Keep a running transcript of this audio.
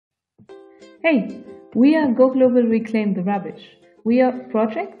Hey, we are Go Global Reclaim the Rubbish. We are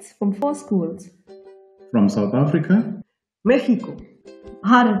projects from 4 schools. From South Africa, Mexico,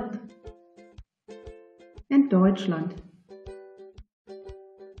 Bharat and Deutschland.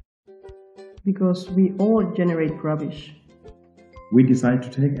 because we all generate rubbish. we decide to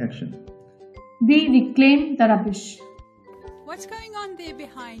take action. We reclaim the rubbish. What's going on there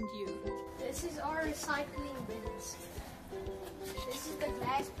behind you? This is our recycling bins. This is the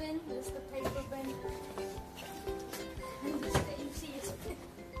glass bin, this is the paper bin, and this is the MCS bin.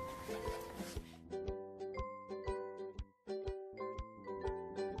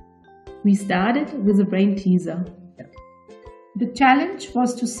 We started with a brain teaser. The challenge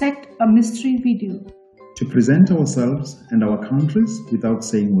was to set a mystery video. To present ourselves and our countries without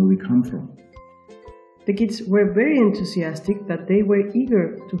saying where we come from. The kids were very enthusiastic that they were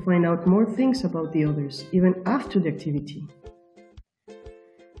eager to find out more things about the others, even after the activity.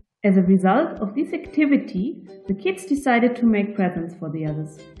 As a result of this activity, the kids decided to make presents for the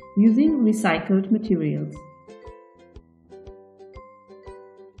others using recycled materials.